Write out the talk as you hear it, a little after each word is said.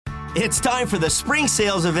It's time for the spring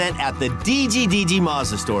sales event at the DGDG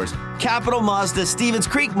Mazda stores. Capital Mazda, Stevens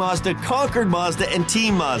Creek Mazda, Concord Mazda, and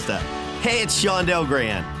Team Mazda. Hey, it's Shondell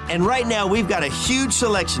Grand. And right now, we've got a huge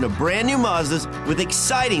selection of brand new Mazdas with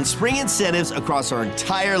exciting spring incentives across our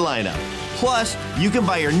entire lineup. Plus, you can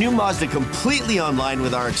buy your new Mazda completely online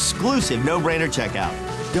with our exclusive no-brainer checkout.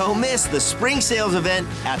 Don't miss the spring sales event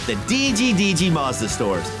at the DGDG Mazda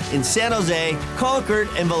stores in San Jose, Concord,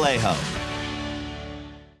 and Vallejo.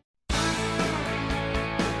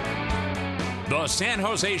 The San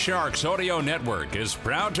Jose Sharks Audio Network is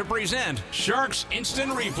proud to present Sharks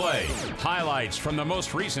Instant Replay. Highlights from the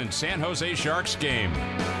most recent San Jose Sharks game.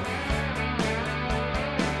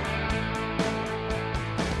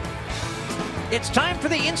 It's time for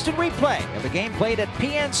the instant replay of a game played at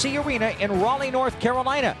PNC Arena in Raleigh, North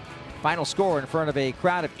Carolina. Final score in front of a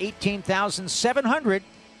crowd of 18,700.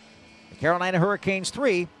 The Carolina Hurricanes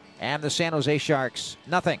 3 and the San Jose Sharks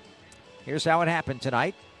nothing. Here's how it happened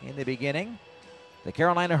tonight. In the beginning, the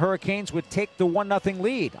Carolina Hurricanes would take the 1-0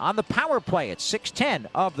 lead on the power play at 6:10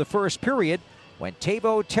 of the first period when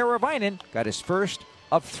Teuvo Teravainen got his first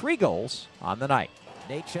of 3 goals on the night.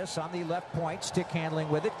 Necas on the left point, stick handling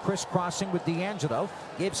with it, crisscrossing with DeAngelo,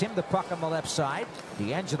 gives him the puck on the left side.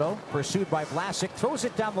 DeAngelo, pursued by Vlasic, throws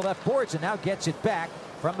it down the left boards and now gets it back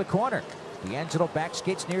from the corner. DeAngelo back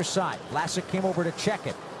skates near side. Vlasic came over to check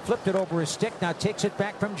it, flipped it over his stick, now takes it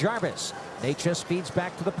back from Jarvis. Necas feeds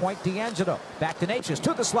back to the point, DeAngelo, back to Necas,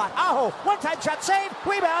 to the slot, Aho, one-time shot, save,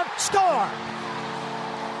 rebound, score!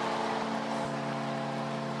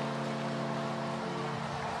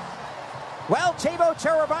 Well, Teuvo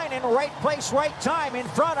Teravainen, right place, right time, in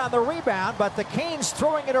front on the rebound, but the Canes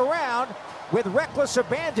throwing it around with reckless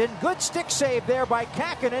abandon. Good stick save there by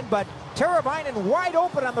Kähkönen, but Teravainen wide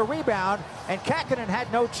open on the rebound, and Kähkönen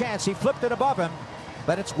had no chance. He flipped it above him,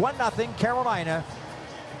 but it's 1-0 Carolina.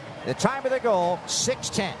 The time of the goal,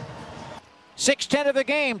 6:10. 6:10 of the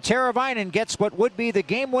game, Teravainen gets what would be the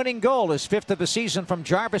game-winning goal, his 5th of the season from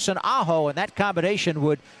Jarvis and Aho, and that combination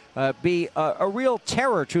would be a real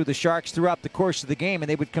terror to the Sharks throughout the course of the game, and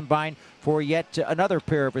they would combine for yet another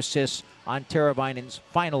pair of assists on Teravainen's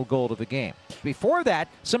final goal of the game. Before that,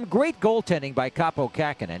 some great goaltending by Kaapo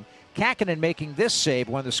Kähkönen. Kähkönen making this save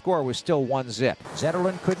when the score was still 1-0.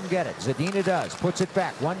 Zetterlund couldn't get it. Zadina does. Puts it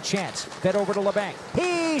back. One chance. Fed over to LeBanc.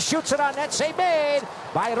 He shoots it on net. Save made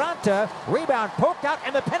by Ranta. Rebound poked out,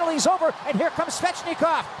 and the penalty's over. And here comes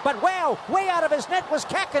Svechnikov. But wow, way out of his net was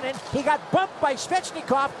Kähkönen. He got bumped by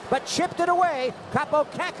Svechnikov, but chipped it away. Kaapo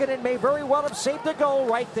Kähkönen may very well have saved the goal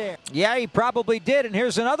right there. Yeah, he probably did. And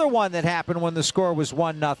here's another one that happened when the score was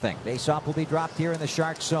 1-0. Faceoff will be dropped here in the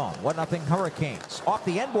Sharks zone. 1-0 Hurricanes. Off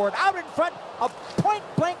the end board. Out in front, a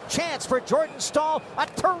point-blank chance for Jordan Staal. A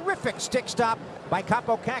terrific stick stop by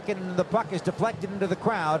Kaapo Kähkönen. The puck is deflected into the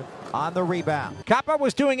crowd on the rebound. Kaapo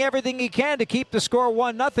was doing everything he can to keep the score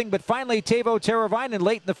 1-0, but finally Teuvo Teravainen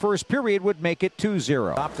late in the first period would make it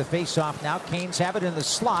 2-0. Off the face-off now. Canes have it in the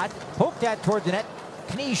slot. Poked that toward the net.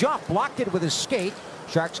 Knyzhov blocked it with his skate.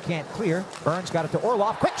 Sharks can't clear. Burns got it to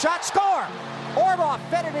Orlov. Quick shot, score! Orlov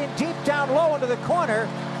fed it in deep down low into the corner.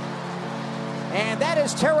 And that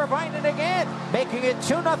is Teravainen again, making it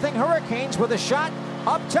 2-0 Hurricanes with a shot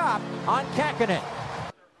up top on Kähkönen.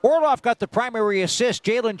 Orlov got the primary assist,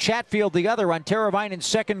 Jalen Chatfield the other on Teravainen's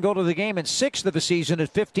second goal of the game and 6th of the season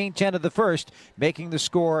at 15:10 of the first, making the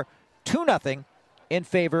score 2-0 in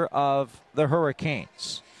favor of the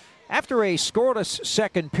Hurricanes. After a scoreless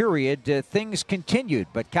second period, things continued,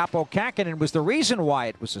 but Kaapo Kähkönen was the reason why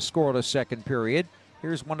it was a scoreless second period.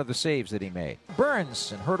 Here's one of the saves that he made.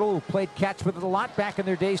 Burns and Hertl, who played catch with it a lot back in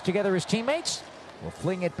their days together as teammates, will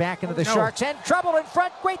fling it back into the Sharks. And trouble in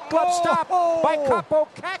front. Great glove stop by Kaapo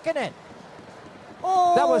Kähkönen.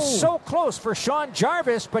 That was so close for Sean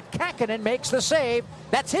Jarvis, but Kähkönen makes the save.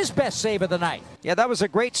 That's his best save of the night. Yeah, that was a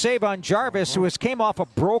great save on Jarvis, who came off a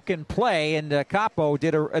broken play, and Kaapo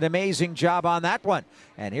did an amazing job on that one.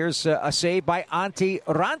 And here's a save by Antti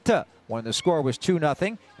Ranta when the score was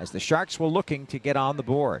 2-0, as the Sharks were looking to get on the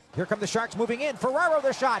board. Here come the Sharks moving in. Ferraro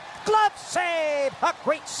the shot. Glove save! A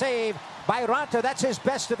great save by Ranta. That's his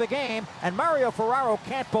best of the game. And Mario Ferraro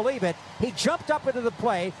can't believe it. He jumped up into the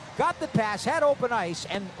play, got the pass, had open ice,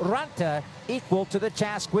 and Ranta equal to the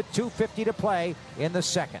task with 2:50 to play in the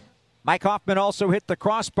second. Mike Hoffman also hit the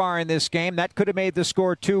crossbar in this game. That could have made the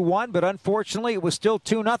score 2-1, but unfortunately it was still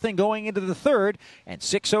 2-0 going into the third, and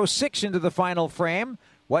 6:06 into the final frame.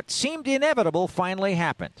 What seemed inevitable finally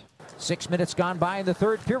happened. 6 minutes gone by in the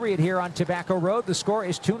third period here on Tobacco Road. The score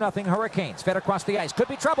is 2-0 Hurricanes. Fed across the ice. Could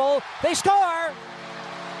be trouble. They score!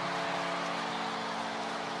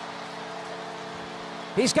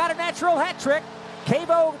 He's got a natural hat trick.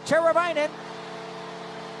 Keivo Teravainen.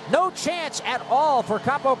 No chance at all for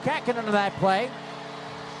Kaapo Kähkönen in that play.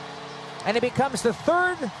 And he becomes the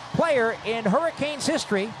third player in Hurricanes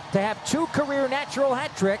history to have 2 career natural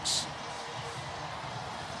hat tricks.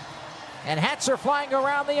 And hats are flying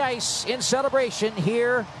around the ice in celebration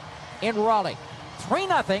here in Raleigh.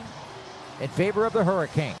 3-0 in favor of the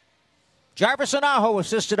Hurricanes. Jarvis Anaho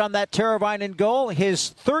assisted on that Teravainen goal.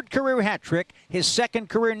 His 3rd career hat trick, his 2nd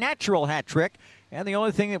career natural hat trick. And the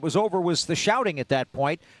only thing that was over was the shouting at that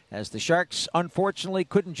point, as the Sharks unfortunately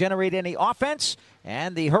couldn't generate any offense.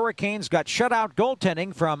 And the Hurricanes got shutout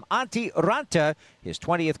goaltending from Antti Raanta, his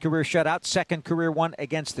 20th career shutout, 2nd career one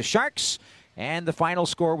against the Sharks. And the final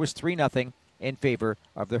score was 3-0 in favor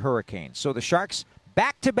of the Hurricanes. So the Sharks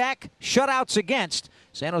back-to-back shutouts against.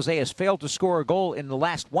 San Jose has failed to score a goal in the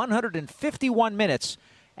last 151 minutes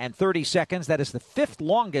and 30 seconds. That is the 5th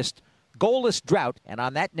longest goalless drought. And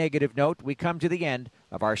on that negative note, we come to the end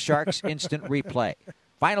of our Sharks Instant Replay.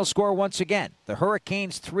 Final score once again, the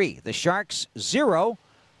Hurricanes 3, the Sharks 0.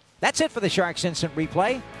 That's it for the Sharks Instant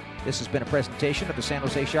Replay. This has been a presentation of the San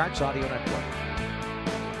Jose Sharks Audio Network.